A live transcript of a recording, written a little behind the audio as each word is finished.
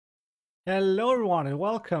Hello everyone and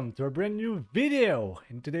welcome to a brand new video.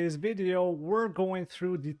 In today's video we're going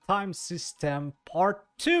through the time system part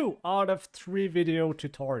 2 out of 3 video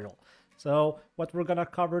tutorial. So what we're gonna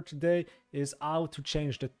cover today is how to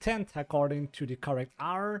change the tint according to the correct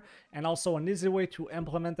hour, and also an easy way to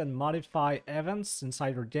implement and modify events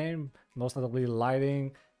inside your game, most notably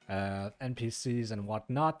lighting, NPCs and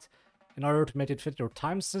whatnot, in order to make it fit your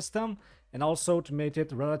time system, and also to make it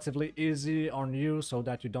relatively easy on you so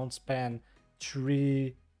that you don't spend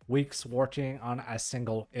 3 weeks working on a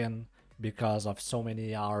single inn because of so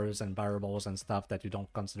many hours and variables and stuff that you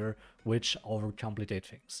don't consider, which overcomplicate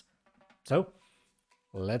things. So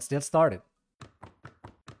let's get started.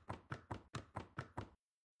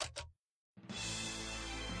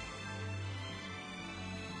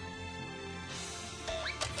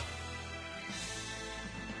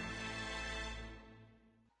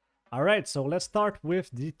 Alright, so let's start with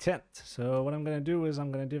the tint. So what I'm gonna do is I'm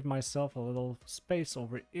gonna give myself a little space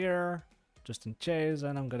over here, just in case,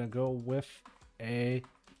 and I'm gonna go with a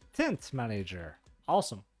tint manager.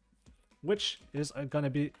 Awesome. Which is gonna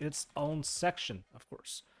be its own section, of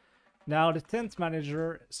course. Now, the tint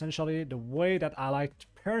manager, essentially, the way that I like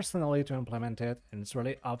personally to implement it, and it's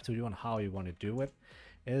really up to you on how you want to do it,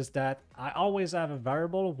 is that I always have a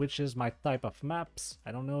variable which is my type of maps.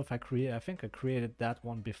 I don't know if I think I created that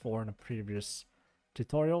one before in a previous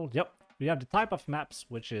tutorial. Yep, we have the type of maps,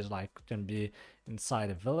 which is like can be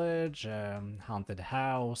inside a village, haunted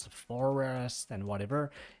house, forest, and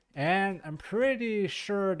whatever. And I'm pretty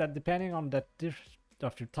sure that depending on the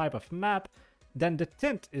of your type of map, then the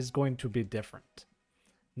tint is going to be different.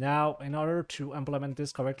 Now, in order to implement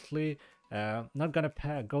this correctly, not gonna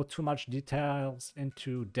go too much details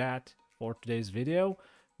into that for today's video,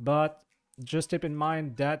 but just keep in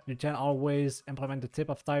mind that you can always implement the tip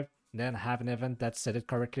of type, then have an event that set it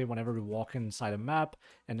correctly whenever you walk inside a map,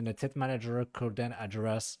 and then the tint manager could then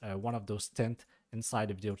address one of those tint inside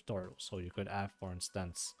the video tutorial. So you could have, for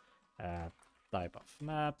instance, type of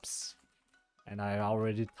maps, and I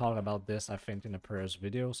already talked about this, I think, in a previous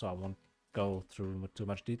video, so I won't go through too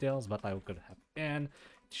much details, but I could have n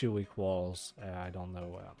 2 equals, I don't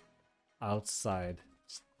know, outside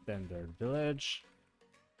standard village,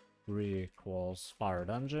 3 equals fire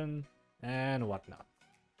dungeon, and whatnot.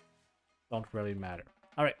 Don't really matter.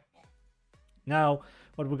 Alright, now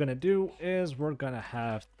what we're gonna do is we're gonna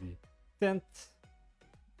have the tint,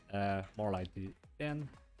 more like the n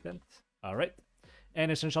tint. Alright, and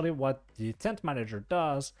essentially what the tint manager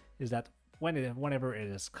does is that whenever it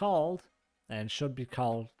is called, and should be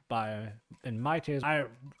called by, in my case,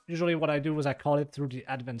 usually what I do is I call it through the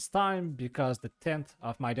advanced time, because the tint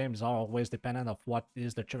of my games are always dependent of what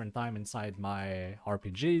is the current time inside my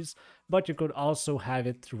RPGs, but you could also have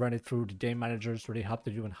it to run it through the game manager. It's really up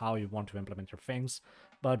to you and how you want to implement your things,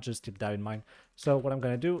 but just keep that in mind. So what I'm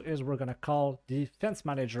going to do is we're going to call the fence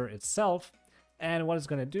manager itself, and what it's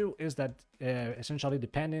going to do is that essentially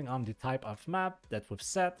depending on the type of map that we've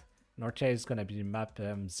set, in our case, it's going to be map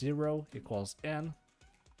 0 equals n.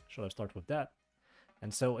 Should I start with that?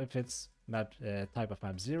 And so if it's map type of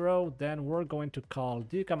map 0, then we're going to call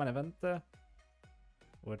the command event,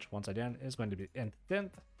 which once again is going to be int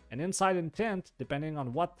tint. And inside intent, depending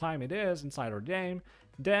on what time it is inside our game,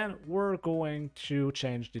 then we're going to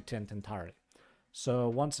change the tint entirely. So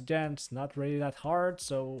once again, it's not really that hard.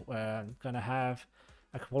 So I'm gonna have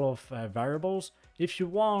a couple of variables. If you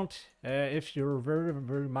want, if you're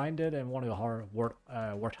very minded and want to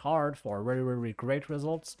work hard for very great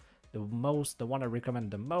results, the one I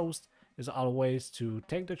recommend the most is always to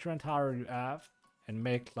take the current hour you have and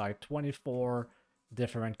make like 24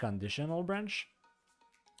 different conditional branch,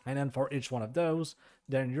 and then for each one of those,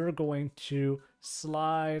 then you're going to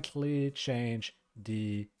slightly change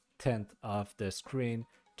the tint of the screen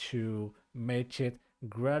to make it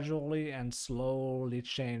gradually and slowly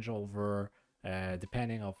change over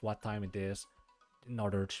depending of what time it is, in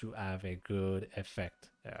order to have a good effect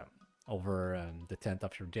over the tint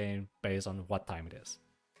of your game based on what time it is.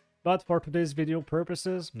 But for today's video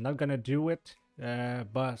purposes, I'm not gonna do it,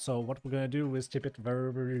 so what we're gonna do is keep it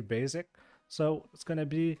very basic. So it's gonna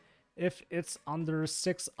be, if it's under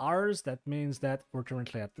 6 hours, that means that we're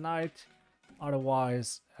currently at night.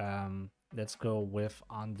 Otherwise, let's go with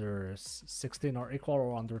under 16 or equal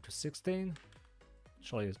or under to 16.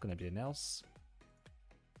 Actually, it's gonna be an else,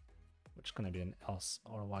 which is gonna be an else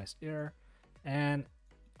otherwise here. And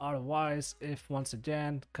otherwise, if once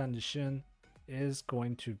again condition is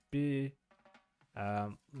going to be,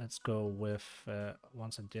 let's go with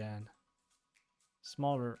once again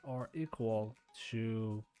smaller or equal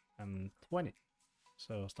to 20.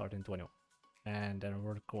 So starting 21. And then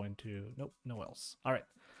we're going to, nope, no else. All right.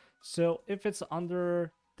 So if it's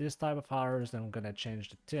under this type of hours, then I'm gonna change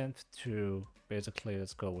the tint to basically,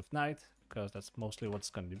 let's go with night, because that's mostly what's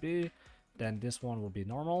going to be. Then this one will be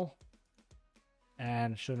normal,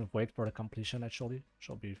 and shouldn't wait for the completion. Actually,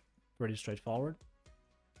 should be pretty straightforward,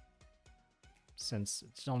 since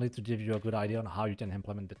it's only to give you a good idea on how you can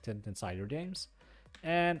implement the tint inside your games.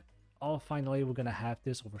 And finally, we're gonna have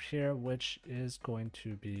this over here, which is going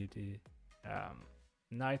to be the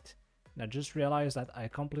night. And I just realized that I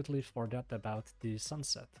completely forgot about the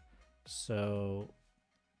sunset. So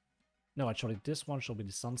no, actually this one should be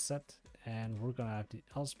the sunset, and we're gonna have the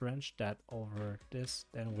else branch that over this,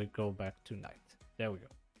 then we go back to night. There we go.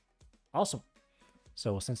 Awesome.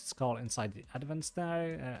 So since it's called inside the advanced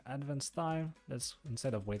time, let's,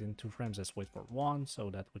 instead of waiting 2 frames, let's wait for 1, so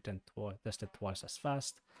that we can test it twice as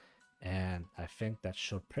fast. And I think that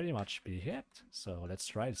should pretty much be it. So let's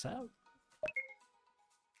try this out.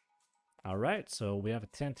 Alright, so we have a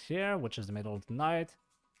tint here, which is the middle of the night.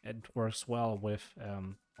 It works well with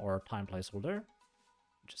our time placeholder,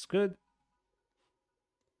 which is good.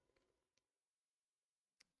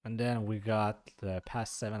 And then we got the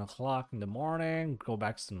past 7 o'clock in the morning, go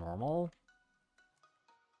back to normal.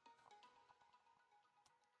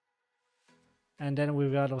 And then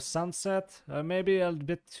we've got a sunset, maybe a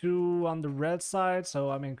bit too on the red side, so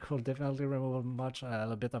I mean, could definitely remove a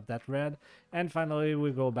little bit of that red. And finally, we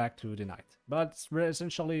go back to the night. But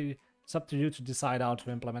essentially, it's up to you to decide how to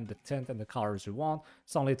implement the tint and the colors you want.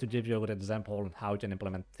 It's only to give you a good example on how you can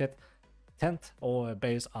implement tint or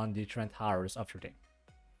based on the current hours of your day.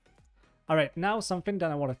 Alright, now something that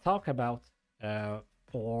I want to talk about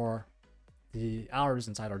for the hours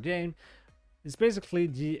inside our game is basically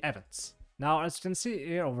the events. Now, as you can see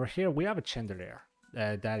here, over here, we have a chandelier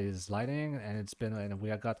that is lighting, and we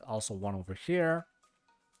have got also one over here.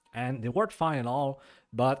 And they work fine and all,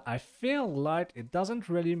 but I feel like it doesn't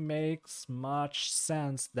really make much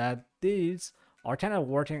sense that these are kind of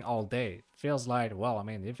working all day. It feels like, well, I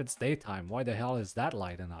mean, if it's daytime, why the hell is that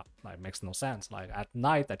lighting up? Like, makes no sense. Like, at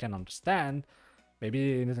night, I can understand.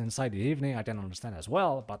 Maybe inside the evening, I can understand as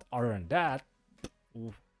well. But other than that,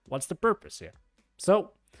 what's the purpose here?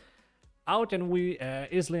 So, how can we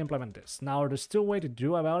easily implement this? Now, there's 2 ways to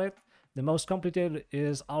do about it. The most complicated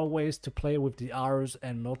is always to play with the hours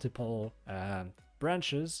and multiple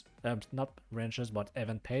branches, not branches, but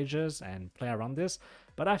event pages, and play around this.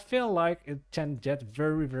 But I feel like it can get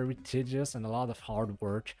very, very tedious and a lot of hard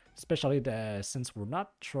work, especially since we're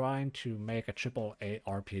not trying to make a AAA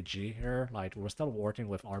RPG here. Like, we're still working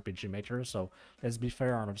with RPG makers, so let's be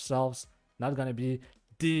fair on ourselves. Not gonna be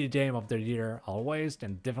the game of the year always,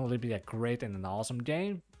 can definitely be a great and an awesome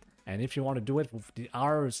game. And if you want to do it with the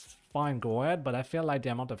hours, fine, go ahead. But I feel like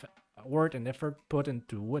the amount of work and effort put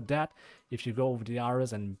into that, if you go with the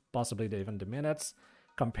hours and possibly even the minutes,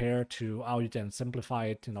 compared to how you can simplify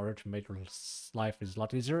it in order to make your life a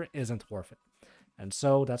lot easier, isn't worth it. And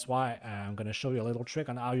so that's why I'm going to show you a little trick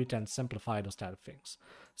on how you can simplify those type of things.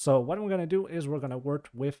 So what we're going to do is we're going to work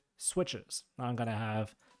with switches. Now I'm going to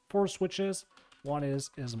have 4 switches. One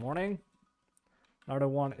is morning. Another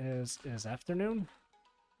one is afternoon.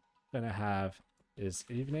 Gonna have is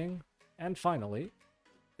evening, and finally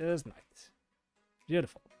is night.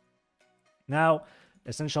 Beautiful. Now,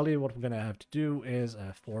 essentially what we're gonna have to do is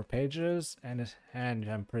 4 pages, and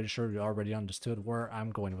I'm pretty sure you already understood where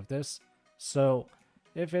I'm going with this. So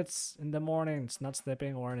if it's in the morning, it's not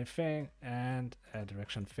stepping or anything, and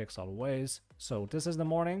direction fixed always. So this is the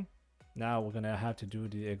morning. Now we're gonna have to do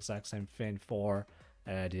the exact same thing for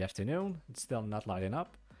the afternoon. It's still not lighting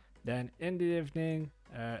up. Then in the evening,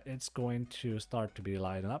 it's going to start to be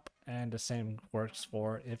lighting up, and the same works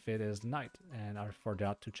for if it is night. And I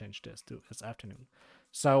forgot to change this to it's afternoon.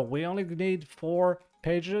 So we only need 4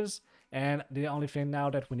 pages, and the only thing now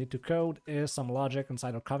that we need to code is some logic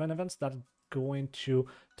inside our coven events that's going to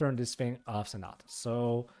turn this thing off and on.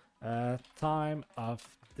 So time of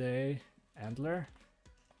day handler,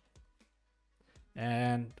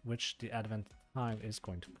 and which the advent time is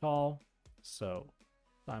going to call. So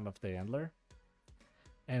time of day handler,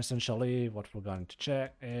 and essentially what we're going to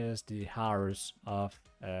check is the hours of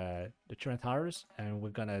the current hours, and we're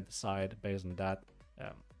gonna decide based on that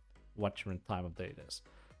what current time of day it is.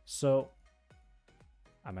 So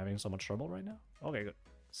I'm having so much trouble right now. Okay, good.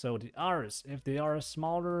 So the hours, if they are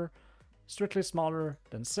smaller, strictly smaller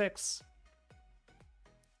than 6,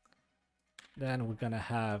 then we're gonna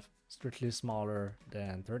have strictly smaller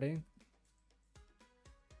than 13.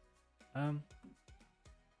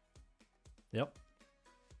 Yep.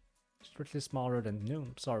 Strictly smaller than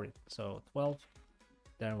noon, sorry. So 12.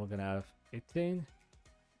 Then we're gonna have 18.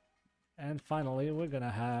 And finally, we're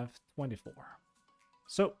gonna have 24.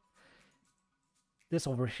 So this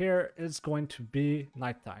over here is going to be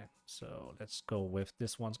nighttime. So let's go with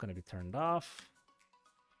this one's going to be turned off.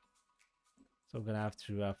 So we're going to have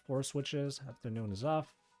to have 4 switches. Afternoon is off.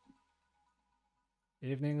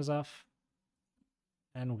 Evening is off.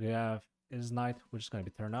 And we have is night, which is going to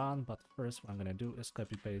be turned on. But first, what I'm going to do is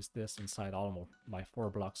copy paste this inside all of my 4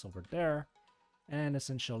 blocks over there. And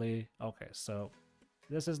essentially, okay, so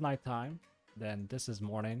this is nighttime. Then this is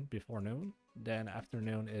morning before noon. Then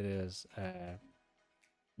afternoon, it is,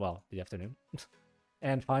 well, the afternoon.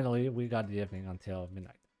 And finally, we got the evening until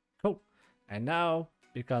midnight. Cool. And now,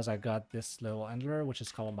 because I got this little handler, which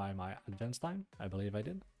is called by my advance time, I believe I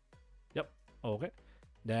did. Yep. Okay.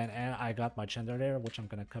 Then, and I got my gender there, which I'm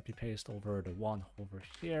gonna copy paste over the one over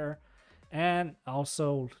here. And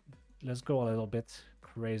also, let's go a little bit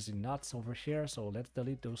crazy nuts over here. So let's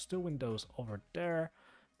delete those 2 windows over there.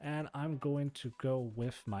 And I'm going to go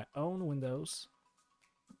with my own windows.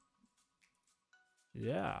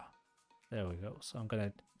 Yeah. There we go. So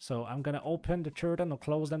I'm gonna open the curtain or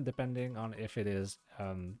close them depending on if it is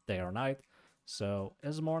day or night. So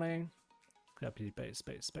is morning, copy paste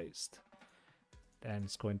paste paste. Then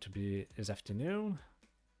it's going to be is afternoon,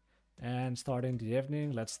 and starting the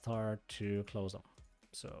evening, let's start to close them.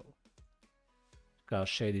 So because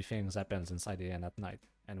shady things happens inside the inn at night,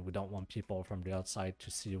 and we don't want people from the outside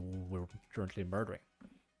to see who we're currently murdering.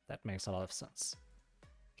 That makes a lot of sense.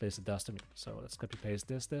 At least it does to me. So let's copy paste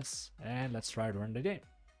this, and let's try to run the game.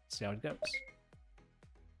 See how it goes.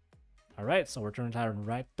 Alright, so we're turning on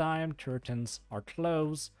right time, curtains are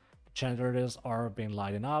closed, generators are being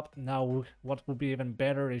lighting up. Now, what would be even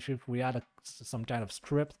better is if we had some kind of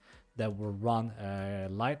script that will run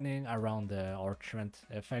lightning around our current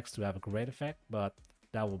effects to have a great effect, but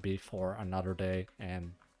that will be for another day,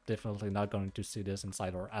 and definitely not going to see this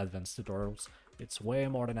inside our advanced tutorials. It's way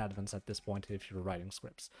more than advanced at this point if you're writing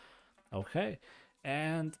scripts. Okay,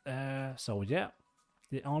 and so yeah,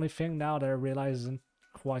 the only thing now that I realize isn't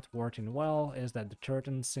quite working well is that the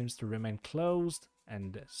curtain seems to remain closed,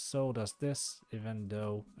 and so does this, even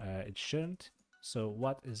though it shouldn't. So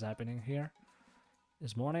what is happening here?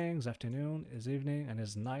 Is morning, is afternoon, is evening, and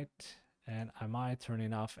is night. And am I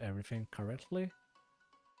turning off everything correctly?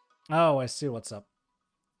 Oh, I see what's up.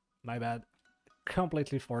 My bad.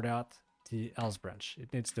 Completely forgot the else branch.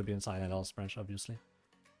 It needs to be inside an else branch, obviously.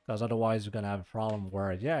 Because otherwise you're gonna have a problem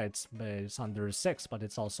where, yeah, it's under 6, but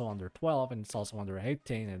it's also under 12, and it's also under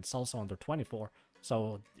 18, and it's also under 24.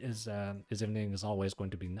 So is evening is always going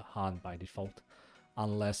to be on by default,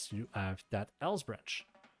 unless you have that else branch.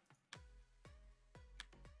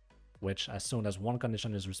 Which, as soon as one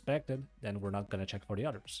condition is respected, then we're not gonna check for the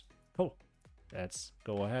others. Cool. Let's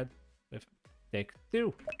go ahead with take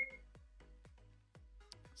 2.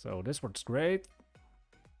 So this works great.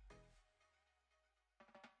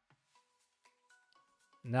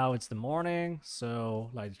 Now it's the morning, so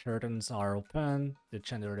like the curtains are open, the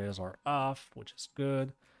generators are off, which is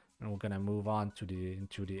good. And we're gonna move on to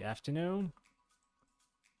into the afternoon,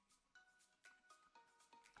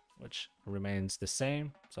 which remains the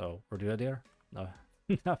same. So we're good there. No,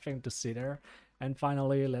 nothing to see there. And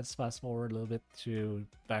finally, let's fast forward a little bit to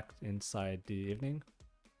back inside the evening.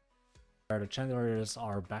 The generators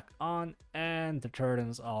are back on, and the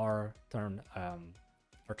curtains are turned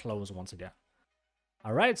are closed once again.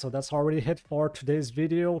 Alright, so that's already it for today's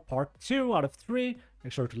video, part 2 out of 3.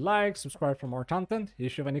 Make sure to like, subscribe for more content.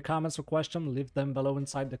 If you have any comments or questions, leave them below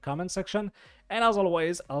inside the comment section. And as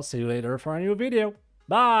always, I'll see you later for a new video.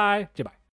 Bye! Goodbye.